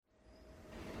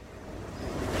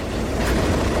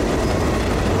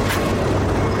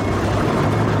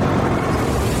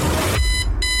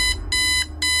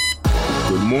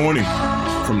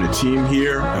morning from the team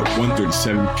here at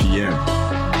 1:37 p.m.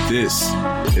 This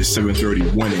is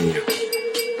 7:31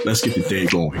 a.m. Let's get the day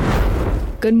going.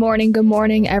 Good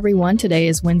morning, everyone. Today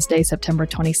is Wednesday, September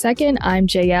 22nd. I'm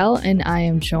JL, and I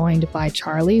am joined by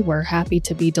Charlie. We're happy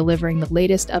to be delivering the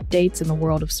latest updates in the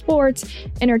world of sports,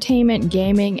 entertainment,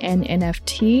 gaming, and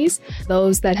NFTs.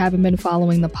 Those that haven't been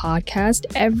following the podcast,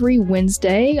 every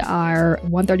Wednesday, our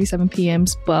 1:37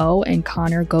 p.m.'s Bo and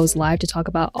Connor goes live to talk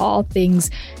about all things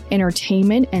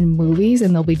entertainment and movies,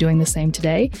 and they'll be doing the same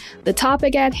today. The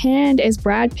topic at hand is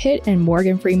Brad Pitt and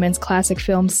Morgan Freeman's classic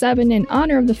film Seven in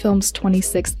honor of the film's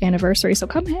 26th anniversary, so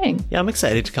come hang. Yeah, I'm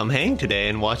excited to come hang today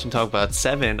and watch and talk about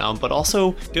Seven, but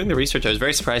also doing the research, I was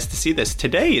very surprised to see this.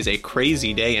 Today is a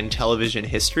crazy day in television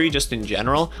history, just in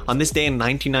general. On this day in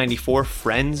 1994,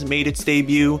 Friends made its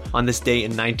debut. On this day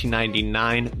in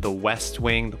 1999, The West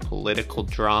Wing, the political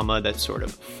drama that sort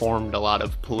of formed a lot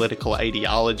of political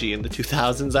ideology in the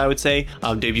 2000s, I would say,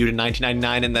 debuted in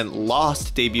 1999, and then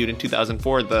Lost debuted in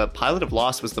 2004. The pilot of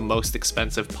Lost was the most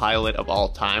expensive pilot of all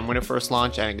time when it first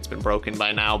launched. I think it's been broken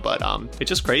by now, but it's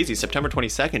just crazy. September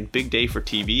 22nd, big day for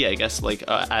TV, I guess. Like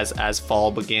as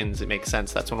fall begins, it makes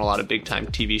sense. That's when a lot of big time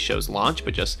TV shows launch,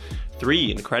 but just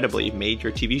 3 incredibly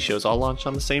major TV shows all launched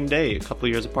on the same day, a couple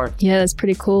of years apart. Yeah, that's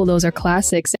pretty cool. Those are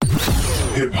classics.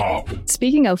 Hip-hop.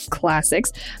 Speaking of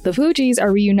classics, the Fugees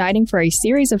are reuniting for a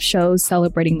series of shows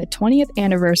celebrating the 20th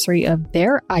anniversary of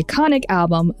their iconic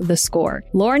album, The Score.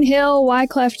 Lauryn Hill,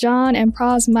 Wyclef Jean, and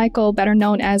Pras Michael, better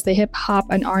known as the hip-hop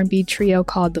and R&B trio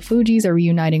called the Fugees, are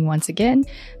reuniting once again.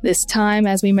 This time,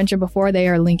 as we mentioned before, they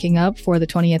are linking up for the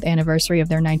 20th anniversary of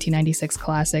their 1996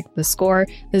 classic, The Score.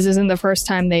 This isn't the first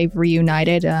time they've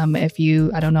reunited. I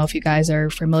don't know if you guys are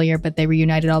familiar, but they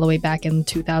reunited all the way back in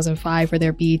 2005 for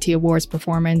their BET Awards performance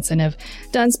and have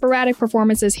done sporadic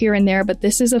performances here and there, but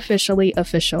this is officially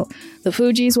official. The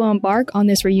Fugees will embark on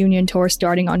this reunion tour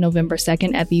starting on November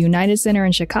 2nd at the United Center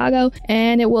in Chicago,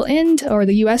 and it will end, or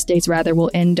the US dates rather, will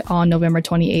end on November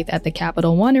 28th at the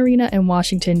Capital One Arena in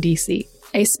Washington, D.C.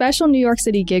 A special New York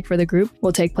City gig for the group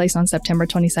will take place on September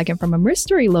 22nd from a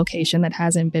mystery location that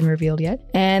hasn't been revealed yet.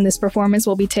 And this performance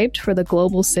will be taped for the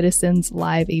Global Citizens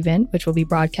Live event, which will be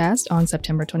broadcast on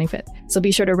September 25th. So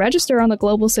be sure to register on the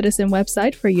Global Citizen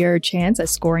website for your chance at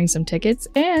scoring some tickets.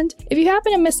 And if you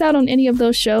happen to miss out on any of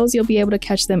those shows, you'll be able to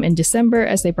catch them in December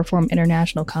as they perform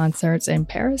international concerts in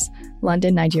Paris,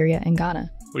 London, Nigeria, and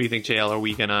Ghana. What do you think, JL? Are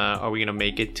we gonna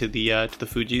make it to the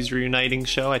Fugees reuniting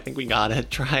show? I think we gotta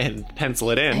try and pencil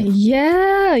it in.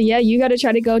 Yeah. You gotta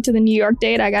try to go to the New York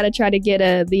date. I gotta try to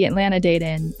get the Atlanta date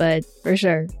in, but for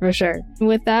sure.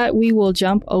 With that, we will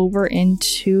jump over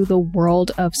into the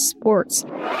world of sports.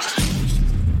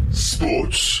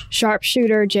 Sports.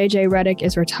 Sharpshooter JJ Redick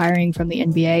is retiring from the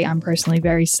NBA. I'm personally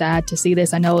very sad to see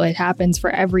this. I know it happens for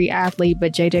every athlete,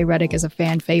 but JJ Redick is a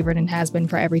fan favorite and has been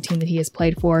for every team that he has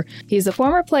played for. He's the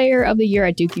former player of the year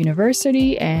at Duke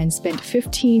University and spent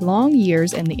 15 long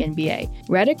years in the NBA.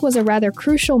 Redick was a rather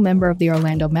crucial member of the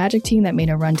Orlando Magic team that made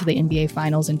a run to the NBA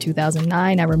Finals in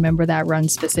 2009. I remember that run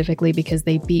specifically because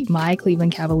they beat my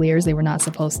Cleveland Cavaliers. They were not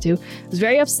supposed to. I was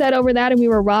very upset over that, and we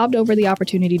were robbed over the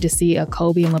opportunity to see a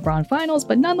Kobe and LeBron Finals,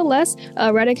 but nonetheless,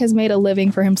 Redick has made a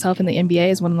living for himself in the NBA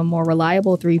as one of the more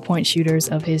reliable three-point shooters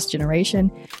of his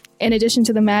generation. In addition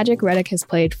to the Magic, Redick has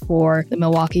played for the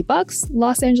Milwaukee Bucks,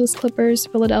 Los Angeles Clippers,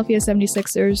 Philadelphia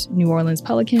 76ers, New Orleans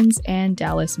Pelicans, and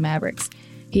Dallas Mavericks.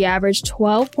 He averaged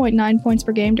 12.9 points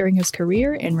per game during his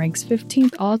career and ranks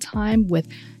 15th all-time with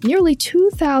nearly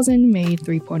 2,000 made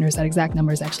three-pointers. That exact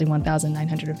number is actually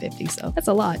 1,950, so that's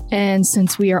a lot. And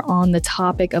since we are on the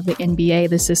topic of the NBA,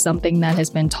 this is something that has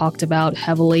been talked about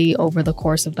heavily over the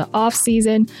course of the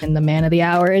offseason, and the man of the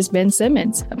hour is Ben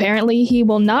Simmons. Apparently, he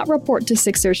will not report to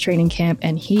Sixers training camp,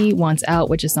 and he wants out,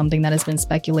 which is something that has been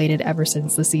speculated ever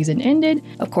since the season ended.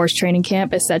 Of course, training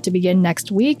camp is set to begin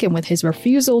next week, and with his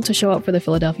refusal to show up for the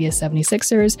Philadelphia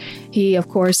 76ers, he, of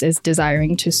course, is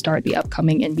desiring to start the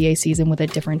upcoming NBA season with a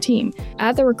different team.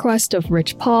 At the request of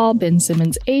Rich Paul, Ben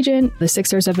Simmons' agent, the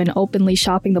Sixers have been openly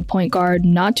shopping the point guard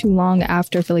not too long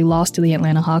after Philly lost to the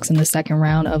Atlanta Hawks in the second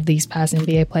round of these past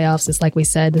NBA playoffs. It's like we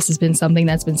said, this has been something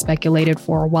that's been speculated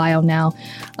for a while now.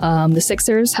 The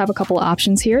Sixers have a couple of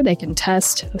options here. They can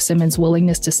test Simmons'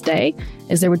 willingness to stay,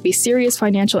 as there would be serious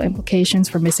financial implications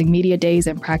for missing media days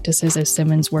and practices if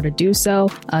Simmons were to do so.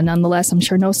 Nonetheless, I'm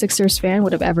sure no Sixers fan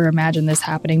would have ever imagined this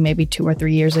happening maybe 2 or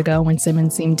 3 years ago when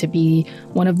Simmons seemed to be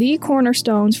one of the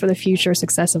cornerstones for the future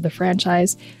success of the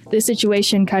franchise. This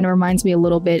situation kind of reminds me a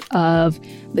little bit of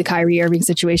the Kyrie Irving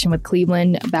situation with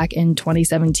Cleveland back in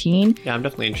 2017. Yeah, I'm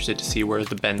definitely interested to see where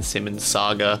the Ben Simmons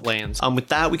saga lands. With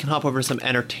that, we can hop over to some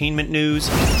entertainment news.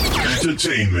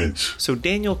 Entertainment. So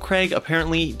Daniel Craig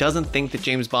apparently doesn't think that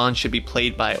James Bond should be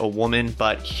played by a woman,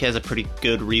 but he has a pretty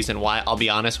good reason why. I'll be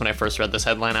honest, when I first read this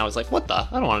headline, I was like, what the? I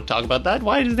don't want to talk about that.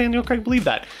 Why does Daniel Craig believe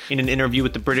that? In an interview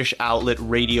with the British outlet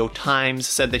Radio Times,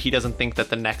 said that he doesn't think that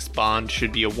the next Bond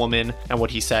should be a woman, and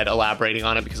what he said, elaborating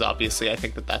on it, because obviously I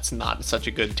think that that's not such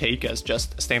a good take as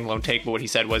just a standalone take, but what he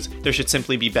said was, there should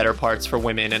simply be better parts for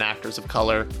women and actors of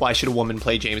color. Why should a woman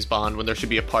play James Bond when there should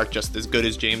be a part just as good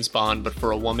as James Bond, but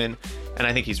for a woman? And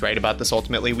I think he's right about this.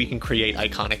 Ultimately, we can create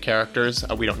iconic characters.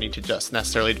 We don't need to just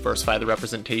necessarily diversify the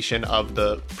representation of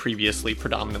the previously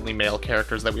predominantly male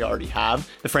characters that we already have.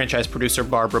 The franchise producer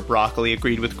Barbara Broccoli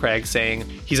agreed with Craig, saying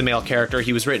he's a male character.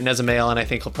 He was written as a male, and I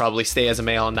think he'll probably stay as a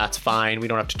male, and that's fine. We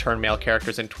don't have to turn male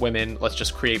characters into women. Let's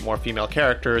just create more female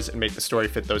characters and make the story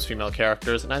fit those female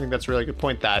characters. And I think that's a really good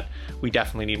point, that we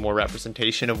definitely need more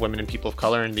representation of women and people of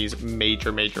color in these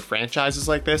major franchises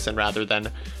like this, and rather than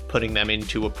putting them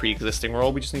into a pre-existing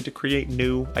role, we just need to create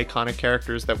new iconic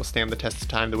characters that will stand the test of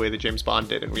time the way that James Bond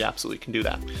did, and we absolutely can do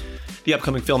that. The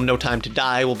upcoming film No Time to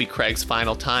Die will be Craig's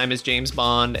final time as James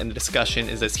Bond, and the discussion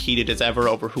is as heated as ever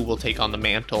over who will take on the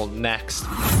mantle next.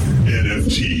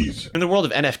 NFTs. In the world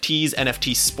of NFTs,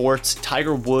 NFT sports,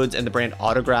 Tiger Woods and the brand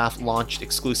Autograph launched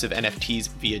exclusive NFTs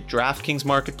via DraftKings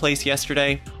Marketplace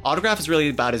yesterday. Autograph is really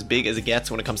about as big as it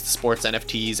gets when it comes to sports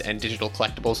NFTs and digital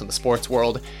collectibles in the sports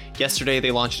world. Yesterday,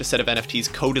 they launched a set of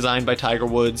NFTs co-designed by Tiger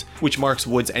Woods, which marks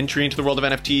Woods' entry into the world of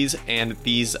NFTs, and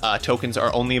these tokens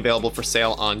are only available for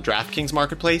sale on DraftKings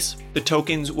Marketplace. The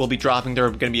tokens will be dropping. There are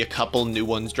going to be a couple new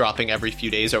ones dropping every few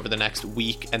days over the next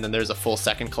week, and then there's a full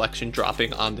second collection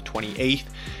dropping on the 28th.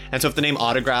 And so if the name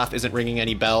Autograph isn't ringing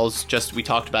any bells, we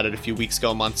talked about it a few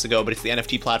months ago, but it's the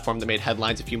NFT platform that made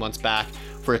headlines a few months back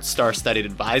for its star-studded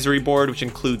advisory board, which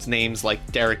includes names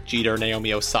like Derek Jeter,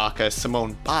 Naomi Osaka,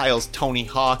 Simone Biles, Tony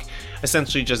Hawk,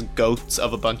 essentially just goats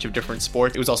of a bunch of different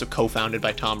sports. It was also co-founded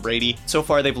by Tom Brady. So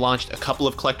far, they've launched a couple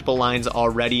of collectible lines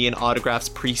already in Autograph's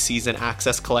preseason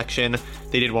access collection.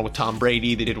 They did one with Tom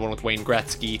Brady, they did one with Wayne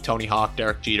Gretzky, Tony Hawk,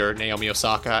 Derek Jeter, Naomi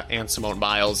Osaka, and Simone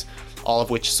Biles, all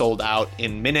of which sold out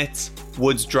in minutes.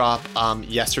 Woods drop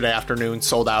yesterday afternoon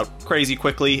sold out crazy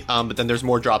quickly, but then there's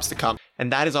more drops to come.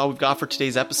 And that is all we've got for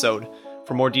today's episode.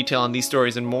 For more detail on these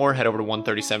stories and more, head over to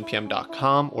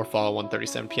 137pm.com or follow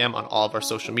 137pm on all of our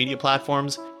social media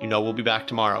platforms. We'll be back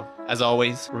tomorrow. As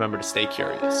always, remember to stay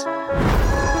curious.